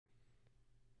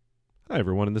Hi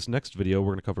everyone, in this next video we're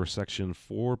going to cover section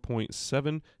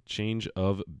 4.7, change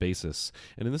of basis.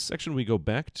 And in this section we go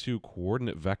back to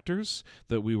coordinate vectors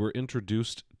that we were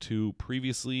introduced to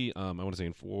previously, I want to say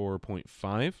in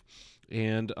 4.5.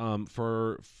 And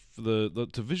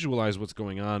to visualize what's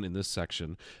going on in this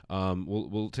section,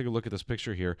 we'll take a look at this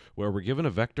picture here where we're given a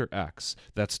vector x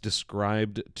that's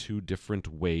described two different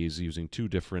ways using two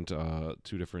different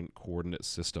coordinate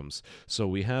systems. So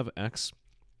we have x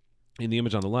in the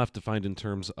image on the left defined in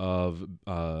terms of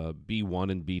b1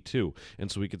 and b2.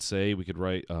 And so we could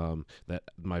write that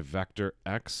my vector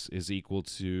x is equal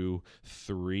to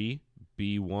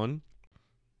 3b1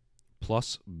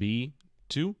 plus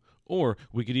b2. Or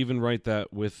we could even write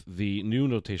that with the new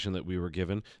notation that we were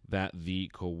given, that the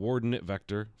coordinate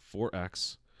vector for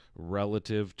x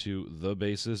relative to the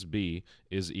basis b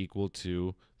is equal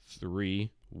to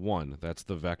 3, 1. That's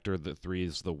the vector. The 3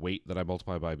 is the weight that I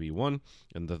multiply by b1,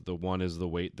 and the 1 is the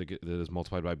weight that is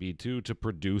multiplied by b2 to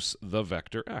produce the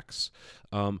vector x.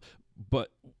 And then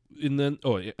in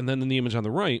the image on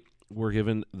the right, we're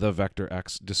given the vector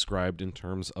x described in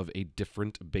terms of a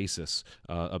different basis,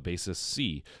 a basis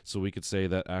c. So we could say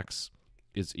that x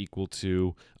is equal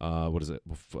to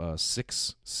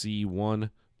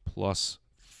 6c1 plus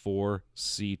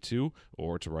 4c2,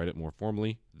 or to write it more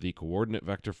formally, the coordinate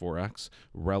vector for x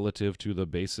relative to the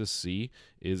basis c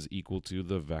is equal to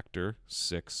the vector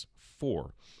 6,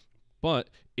 4.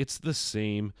 But it's the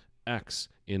same x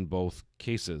in both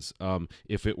cases.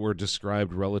 If it were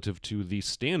described relative to the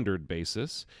standard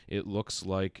basis, it looks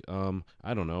like,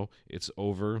 I don't know, it's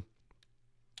over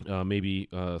maybe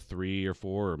 3 or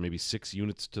 4 or maybe 6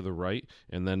 units to the right,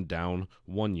 and then down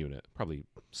 1 unit, probably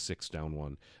 6 down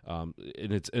 1. And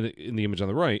in the image on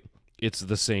the right, it's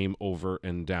the same over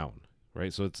and down,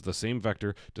 right? So it's the same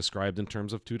vector described in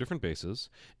terms of two different bases.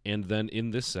 And then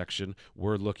in this section,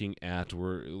 we're looking at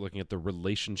the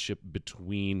relationship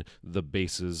between the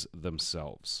bases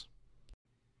themselves.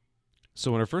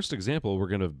 So in our first example, we're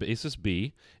going to have basis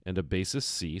B and a basis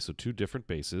C, so two different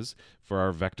bases for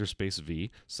our vector space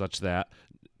V, such that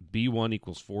B1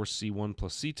 equals 4C1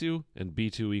 plus C2, and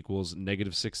B2 equals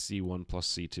negative 6C1 plus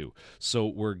C2. So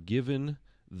we're given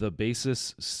the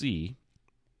basis C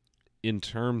in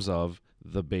terms of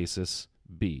the basis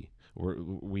B.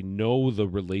 We know the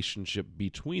relationship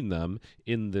between them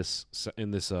in this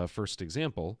first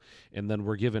example, and then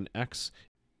we're given x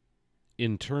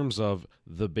in terms of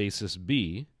the basis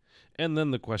b, and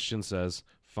then the question says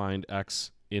find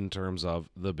x in terms of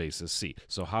the basis c.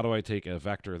 So how do I take a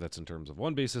vector that's in terms of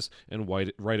one basis and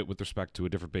write it with respect to a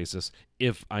different basis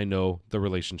if I know the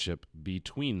relationship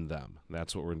between them?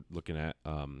 That's what we're looking at.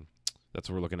 That's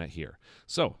what we're looking at here.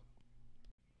 So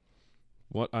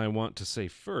what I want to say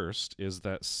first is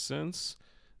that since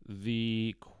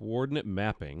the coordinate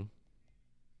mapping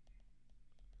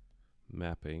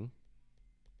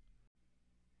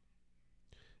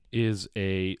is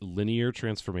a linear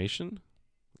transformation,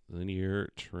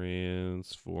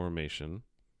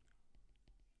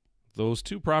 those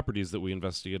two properties that we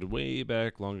investigated way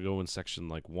back long ago in section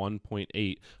like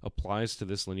 1.8 applies to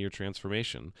this linear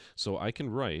transformation. So I can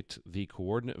write the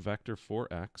coordinate vector for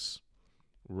x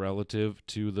relative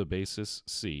to the basis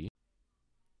c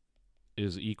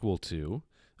is equal to,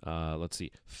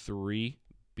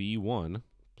 3b1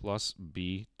 plus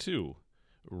b2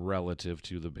 relative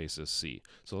to the basis c.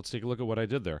 So let's take a look at what I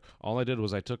did there. All I did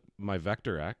was I took my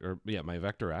vector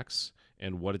x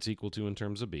and what it's equal to in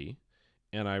terms of b,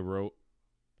 and I wrote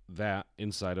that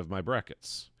inside of my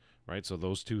brackets, right? So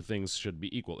those two things should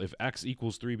be equal. If x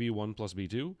equals 3b1 plus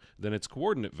b2, then its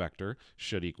coordinate vector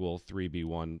should equal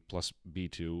 3b1 plus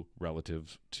b2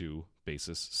 relative to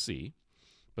basis c.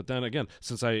 But then again,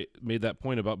 since I made that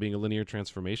point about being a linear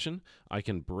transformation, I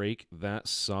can break that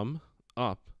sum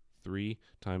up, 3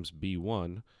 times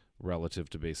b1 relative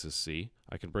to basis c.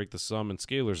 I can break the sum and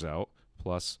scalars out,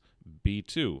 plus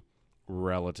b2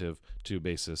 relative to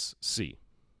basis c.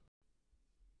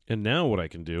 And now what I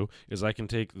can do is I can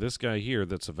take this guy here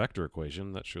that's a vector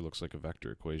equation, that sure looks like a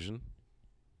vector equation,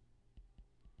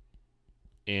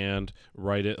 and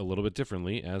write it a little bit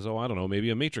differently as, I don't know,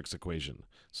 maybe a matrix equation.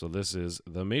 So this is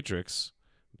the matrix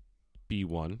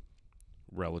b1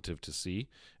 relative to c,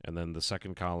 and then the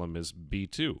second column is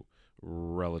b2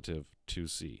 relative to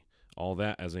c. All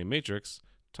that as a matrix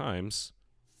times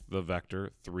the vector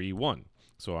 3, 1.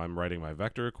 So I'm writing my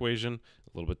vector equation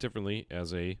a little bit differently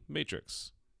as a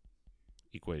matrix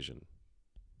equation.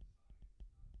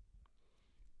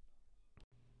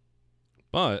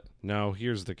 But now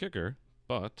here's the kicker.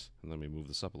 And let me move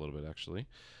this up a little bit actually.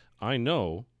 I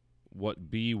know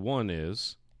what b1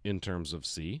 is in terms of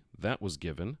c. That was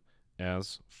given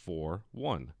as 4,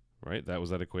 1. right? That was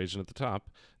that equation at the top.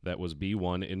 That was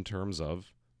B1 in terms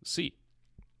of C.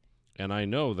 And I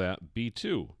know that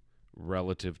B2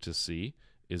 relative to C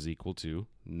is equal to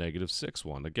negative 6,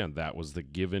 1. Again, that was the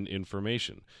given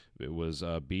information. It was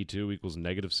B2 equals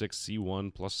negative 6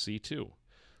 C1 plus C2.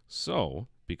 So,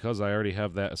 because I already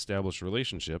have that established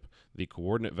relationship, the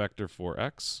coordinate vector for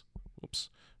x,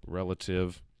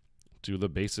 relative to the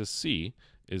basis C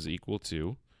is equal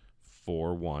to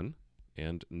 4, 1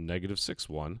 and negative 6,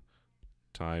 1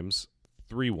 times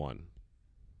 3, 1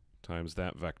 times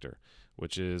that vector,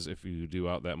 which is, if you do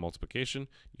out that multiplication,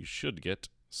 you should get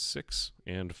 6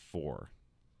 and 4.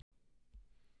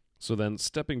 So then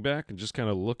stepping back and just kind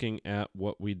of looking at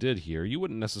what we did here, you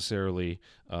wouldn't necessarily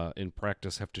in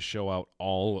practice have to show out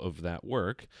all of that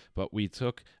work, but we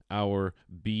took our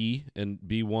B and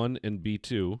B1 and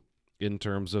B2 in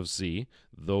terms of C.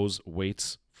 Those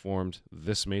weights formed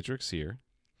this matrix here,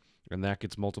 and that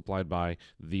gets multiplied by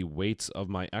the weights of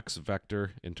my x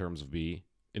vector in terms of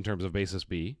basis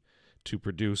B to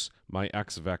produce my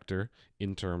x vector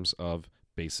in terms of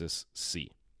basis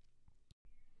C.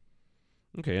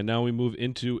 Okay, and now we move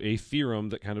into a theorem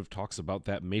that kind of talks about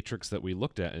that matrix that we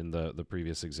looked at in the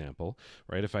previous example,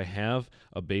 right? If I have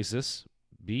a basis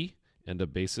B and a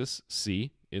basis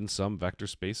C in some vector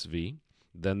space V,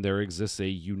 then there exists a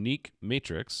unique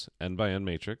matrix, n by n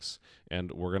matrix,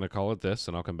 and we're going to call it this,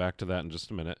 and I'll come back to that in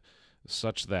just a minute,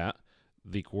 such that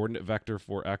the coordinate vector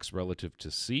for x relative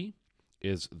to C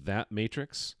is that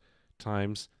matrix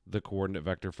times the coordinate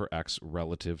vector for x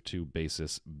relative to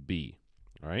basis B.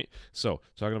 All right, so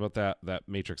talking about that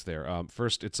matrix there.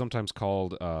 First, it's sometimes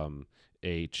called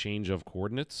a change of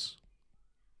coordinates.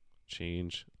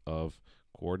 Change of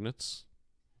coordinates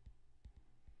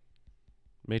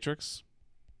matrix.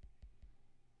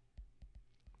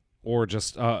 Or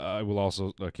just, I will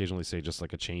also occasionally say just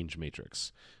like a change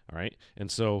matrix. All right,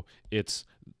 and so it's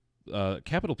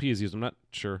capital P is used. I'm not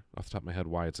sure off the top of my head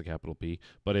why it's a capital P,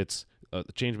 but it's a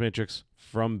change matrix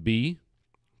from B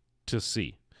to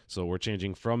C. So we're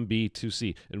changing from B to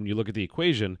C. And when you look at the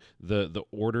equation, the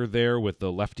order there with the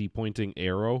lefty pointing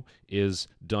arrow is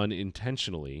done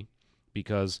intentionally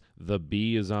because the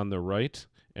B is on the right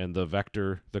and the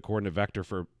coordinate vector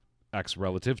for x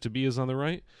relative to B is on the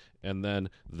right, and then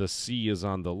the C is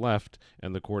on the left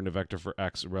and the coordinate vector for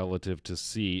x relative to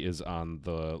C is on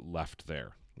the left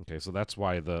there. Okay, so that's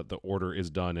why the order is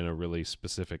done in a really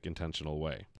specific intentional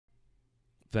way.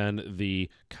 Then the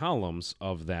columns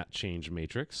of that change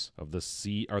matrix of the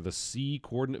C are the C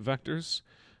coordinate vectors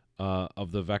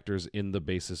of the vectors in the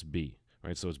basis B.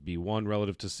 Right, so it's B1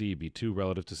 relative to C, B2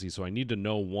 relative to C. So I need to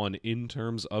know one in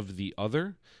terms of the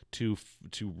other to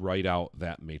write out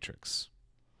that matrix.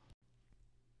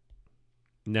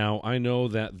 Now I know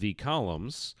that the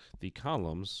columns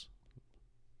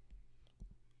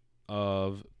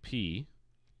of P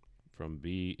from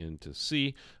B into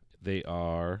C, they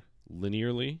are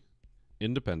linearly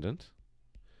independent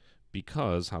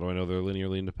because, how do I know they're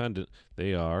linearly independent?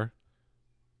 They are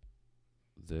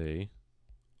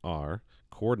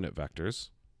coordinate vectors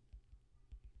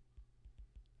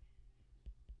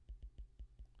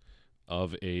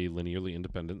of a linearly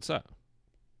independent set.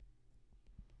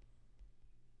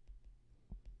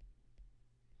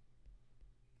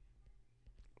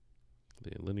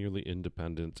 The linearly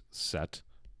independent set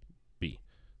B.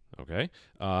 Okay,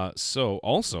 so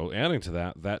also adding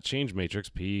to that change matrix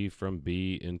P from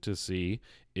B into C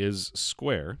is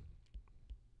square.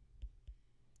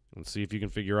 And see if you can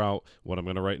figure out what I'm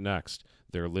going to write next.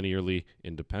 They're linearly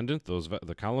independent,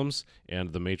 the columns,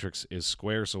 and the matrix is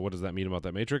square. So what does that mean about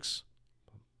that matrix?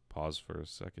 Pause for a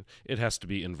second. It has to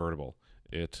be invertible.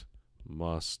 It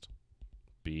must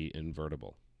be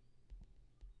invertible.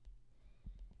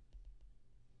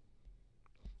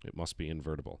 It must be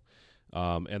invertible.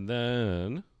 And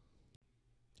then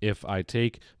if I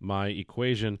take my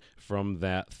equation from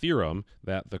that theorem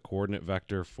that the coordinate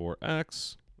vector for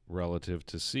x relative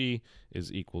to C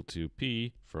is equal to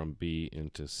P from B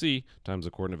into C times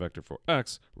the coordinate vector for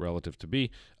x relative to B.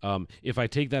 If I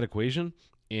take that equation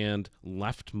and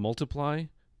left multiply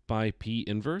by P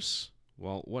inverse,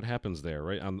 well, what happens there,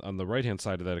 right? On the right-hand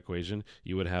side of that equation,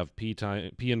 you would have P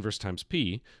inverse times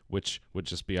P, which would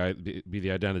just be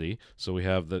the identity. So we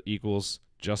have the equals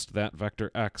just that vector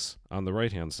x on the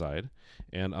right-hand side.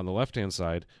 And on the left-hand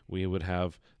side, we would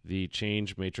have the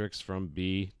change matrix from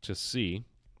B to C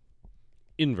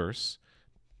inverse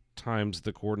times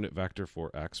the coordinate vector for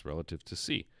x relative to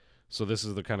C. So this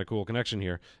is the kind of cool connection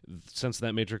here. Since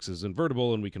that matrix is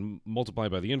invertible and we can multiply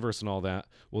by the inverse and all that,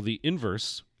 well, the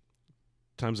inverse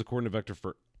times the coordinate vector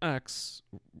for x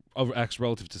of x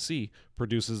relative to c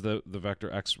produces the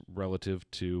vector x relative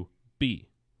to b.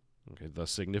 Okay, the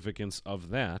significance of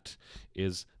that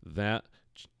is that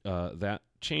that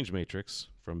change matrix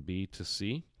from B to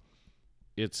C,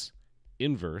 its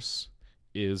inverse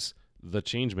is the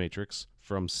change matrix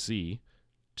from C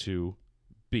to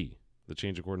B, the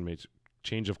change of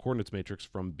coordinates matrix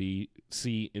from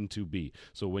C into B.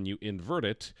 So when you invert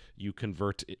it, you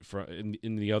convert it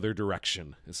in the other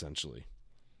direction, essentially.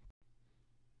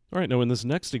 All right, now in this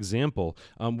next example,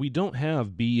 we don't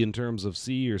have B in terms of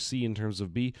C or C in terms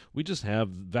of B. We just have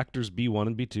vectors B1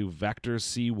 and B2, vectors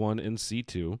C1 and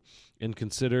C2, and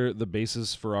consider the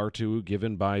basis for R2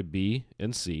 given by B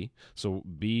and C. So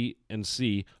B and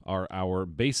C are our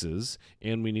bases,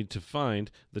 and we need to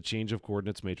find the change of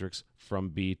coordinates matrix from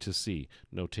B to C.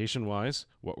 Notation-wise,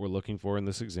 what we're looking for in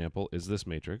this example is this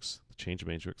matrix, the change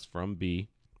matrix from B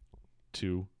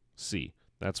to C.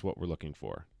 That's what we're looking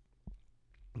for.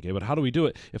 Okay, but how do we do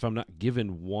it if I'm not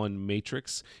given one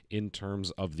matrix in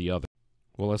terms of the other?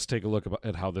 Well, let's take a look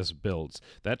at how this builds.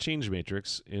 That change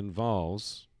matrix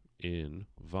involves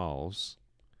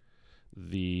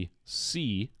the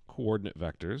C coordinate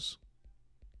vectors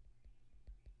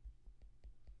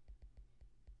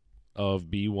of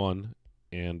B1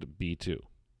 and B2.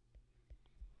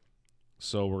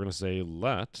 So we're going to say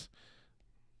let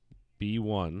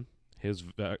B1, his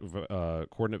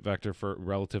coordinate vector for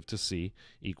relative to C,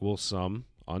 equal some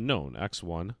unknown,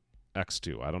 x1,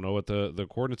 x2. I don't know what the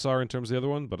coordinates are in terms of the other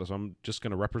one, but I'm just going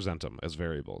to represent them as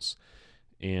variables.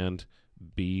 And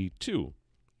B2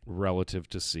 relative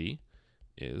to C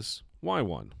is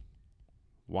y1,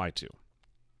 y2.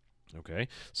 Okay,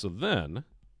 so then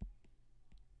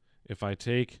if I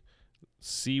take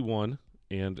C1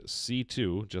 and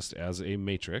C2 just as a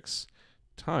matrix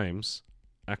times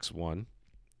x1,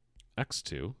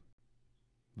 x2,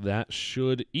 that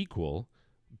should equal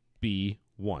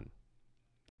B1.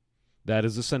 That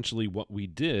is essentially what we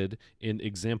did in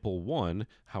example 1.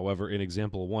 However, in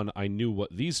example 1, I knew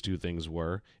what these two things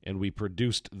were, and we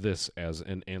produced this as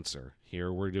an answer.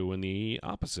 Here we're doing the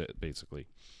opposite, basically.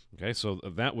 Okay, so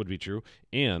that would be true.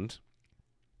 And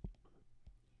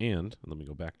let me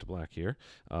go back to black here.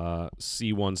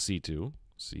 C1,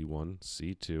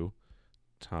 C2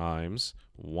 times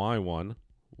y1,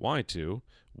 y2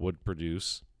 would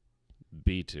produce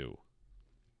B2.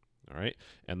 All right,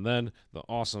 and then the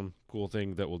awesome, cool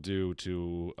thing that we'll do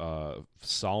to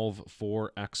solve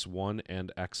for x1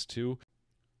 and x2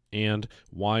 and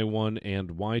y1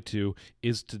 and y2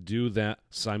 is to do that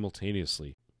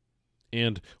simultaneously.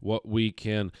 And what we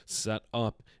can set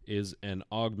up is an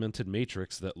augmented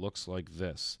matrix that looks like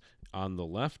this. On the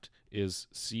left is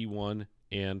C1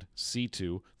 and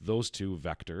C2, those two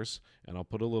vectors, and I'll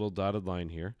put a little dotted line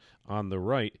here. On the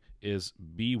right is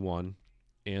B1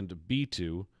 and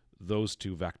B2, those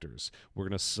two vectors. We're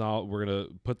gonna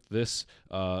put this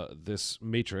this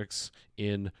matrix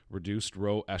in reduced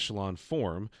row echelon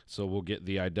form, so we'll get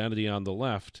the identity on the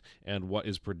left, and what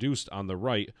is produced on the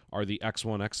right are the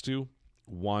x1, x2,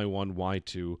 y1,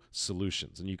 y2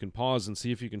 solutions. And you can pause and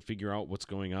see if you can figure out what's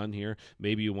going on here.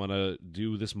 Maybe you want to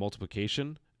do this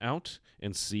multiplication out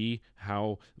and see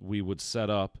how we would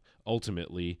set up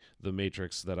ultimately the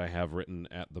matrix that I have written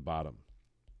at the bottom.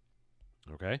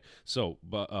 Okay, so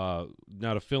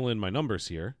now to fill in my numbers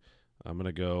here, I'm going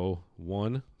to go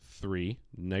 1, 3,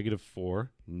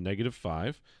 -4,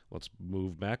 -5. Let's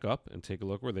move back up and take a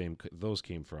look where those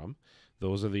came from.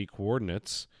 Those are the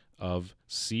coordinates of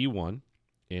C1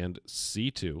 and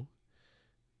C2.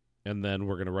 And then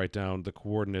we're going to write down the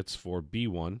coordinates for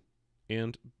B1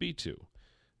 and B2.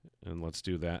 And let's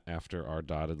do that after our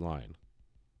dotted line.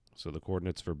 So the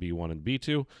coordinates for B1 and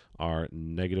B2 are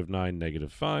 -9,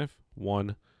 -5,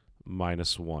 1,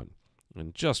 -1.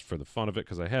 And just for the fun of it,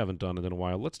 because I haven't done it in a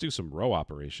while, let's do some row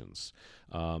operations.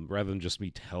 Rather than just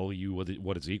me tell you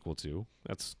what it's equal to.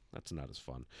 That's not as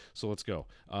fun. So let's go.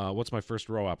 What's my first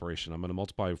row operation? I'm going to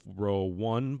multiply row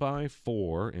 1 by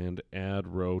 4 and add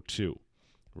row 2.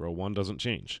 Row 1 doesn't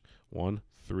change. 1,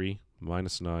 3,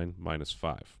 -9,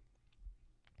 -5.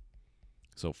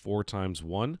 So 4 times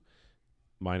 1,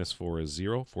 -4 is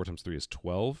 0. 4 times 3 is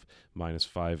 12.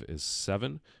 -5 is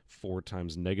 7. 4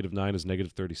 times -9 is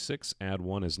 -36. Add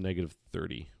 1 is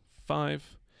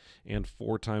 -35. And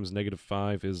 4 times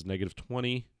 -5 is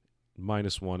 -20.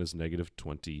 -1 is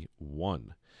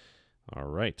 -21. All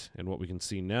right. And what we can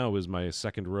see now is my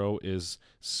second row is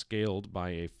scaled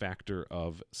by a factor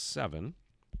of 7.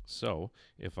 So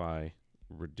if I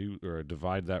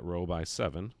divide that row by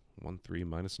 7, 1, 3,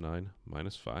 -9,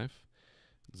 -5,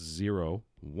 0,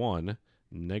 1,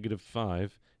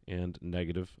 -5, and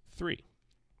 -3.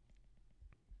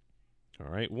 All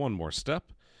right, one more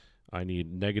step. I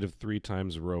need -3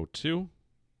 times row 2,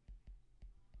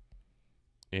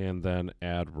 and then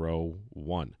add row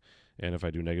 1. And if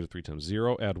I do -3 times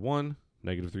 0, add 1,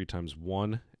 -3 times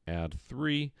 1, add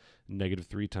 3,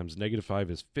 -3 times -5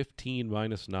 is 15,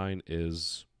 minus 9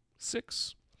 is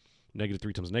 6.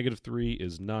 -3 times -3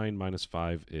 is 9, minus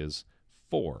 5 is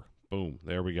 4. Boom,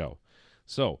 there we go.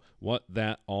 So what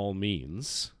that all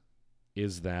means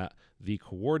is that the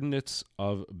coordinates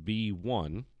of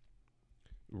B1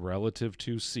 relative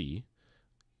to C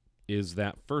is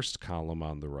that first column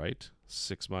on the right,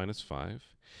 6 minus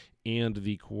 5, and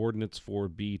the coordinates for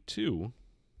B2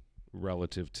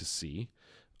 relative to C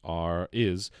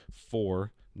is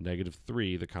 4,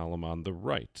 -3, the column on the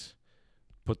right.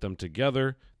 Put them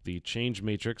together, the change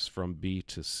matrix from B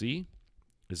to C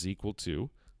is equal to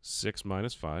 6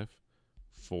 minus 5,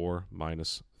 4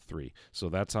 minus 3. So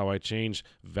that's how I change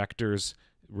vectors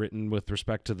written with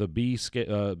respect to the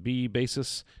B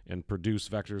basis and produce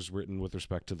vectors written with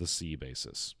respect to the C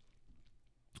basis.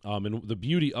 And the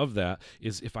beauty of that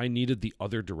is if I needed the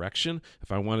other direction,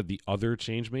 if I wanted the other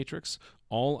change matrix,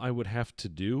 all I would have to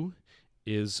do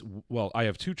is, well, I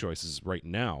have two choices right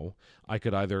now. I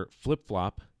could either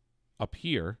flip-flop up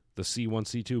here, the C1,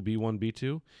 C2, B1,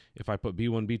 B2. If I put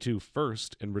B1, B2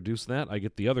 first and reduce that, I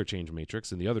get the other change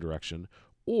matrix in the other direction.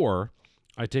 Or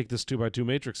I take this 2 by 2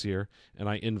 matrix here and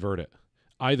I invert it.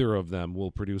 Either of them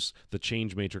will produce the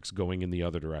change matrix going in the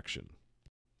other direction.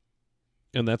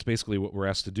 And that's basically what we're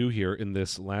asked to do here in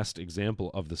this last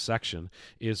example of the section,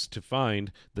 is to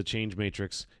find the change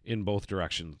matrix in both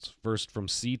directions. First from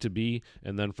C to B,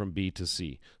 and then from B to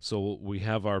C. So we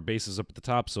have our bases up at the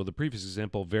top. So the previous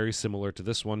example, very similar to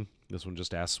this one. This one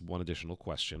just asks one additional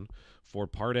question. For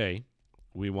part A,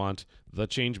 we want the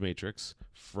change matrix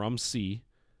from C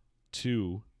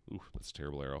to, that's a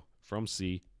terrible arrow, from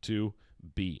C to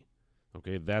B.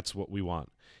 Okay, that's what we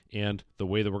want. And the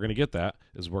way that we're going to get that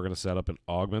is we're going to set up an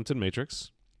augmented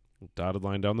matrix, dotted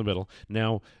line down the middle.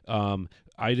 Now,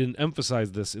 I didn't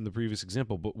emphasize this in the previous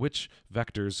example, but which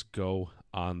vectors go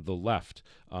on the left?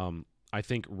 I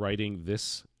think writing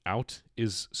this out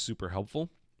is super helpful,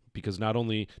 because not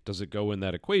only does it go in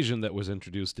that equation that was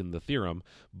introduced in the theorem,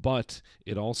 but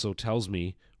it also tells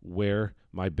me where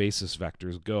my basis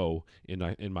vectors go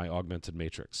in my augmented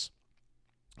matrix.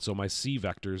 So my C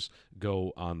vectors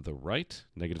go on the right,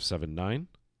 -7, 9,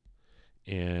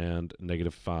 and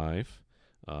 -5,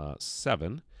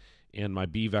 7. And my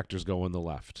B vectors go on the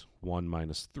left, 1,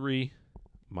 -3,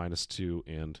 -2,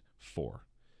 and 4.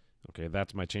 Okay,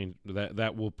 that's my change.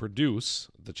 That will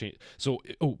produce the change. So,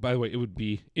 oh, by the way, it would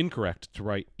be incorrect to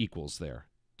write equals there.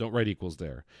 Don't write equals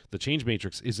there. The change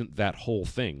matrix isn't that whole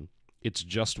thing. It's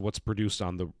just what's produced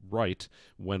on the right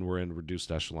when we're in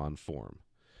reduced echelon form.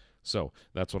 So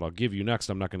that's what I'll give you next.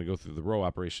 I'm not going to go through the row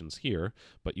operations here,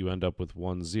 but you end up with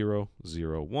 1, 0,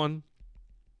 0, 1,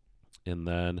 and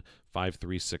then 5,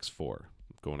 3, 6, 4.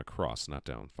 Going across, not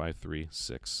down. 5, 3,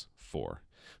 6, 4.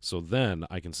 So then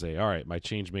I can say, all right, my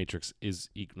change matrix is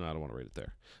equal. No, I don't want to write it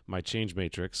there. My change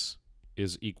matrix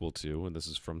is equal to, and this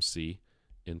is from C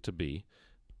into B,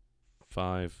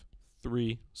 5,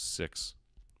 3, 6,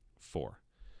 4.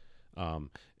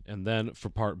 And then for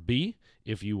part B,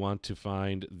 if you want to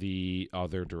find the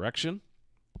other direction,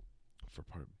 for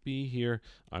part B here,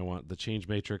 I want the change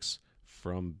matrix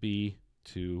from B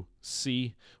to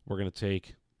C. We're going to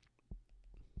take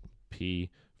P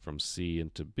from C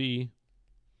into B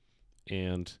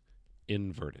and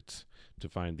invert it. To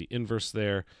find the inverse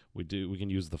there, we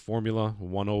can use the formula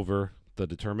 1 over the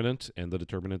determinant, and the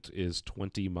determinant is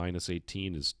 20 minus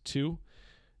 18 is 2.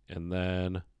 And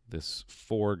then this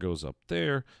 4 goes up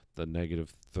there, the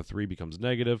 3 becomes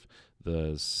negative,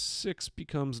 the 6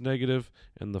 becomes negative,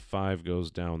 and the 5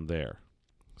 goes down there.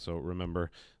 So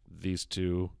remember, these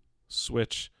two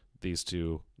switch, these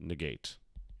two negate.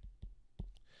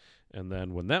 And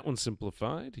then when that one's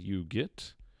simplified, you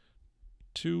get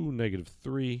 2,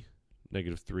 -3,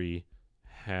 -3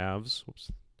 halves,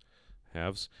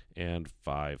 halves, and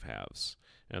 5 halves.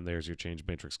 And there's your change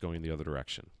matrix going the other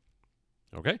direction.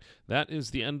 Okay, that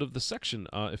is the end of the section.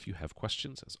 If you have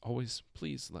questions, as always,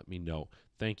 please let me know.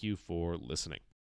 Thank you for listening.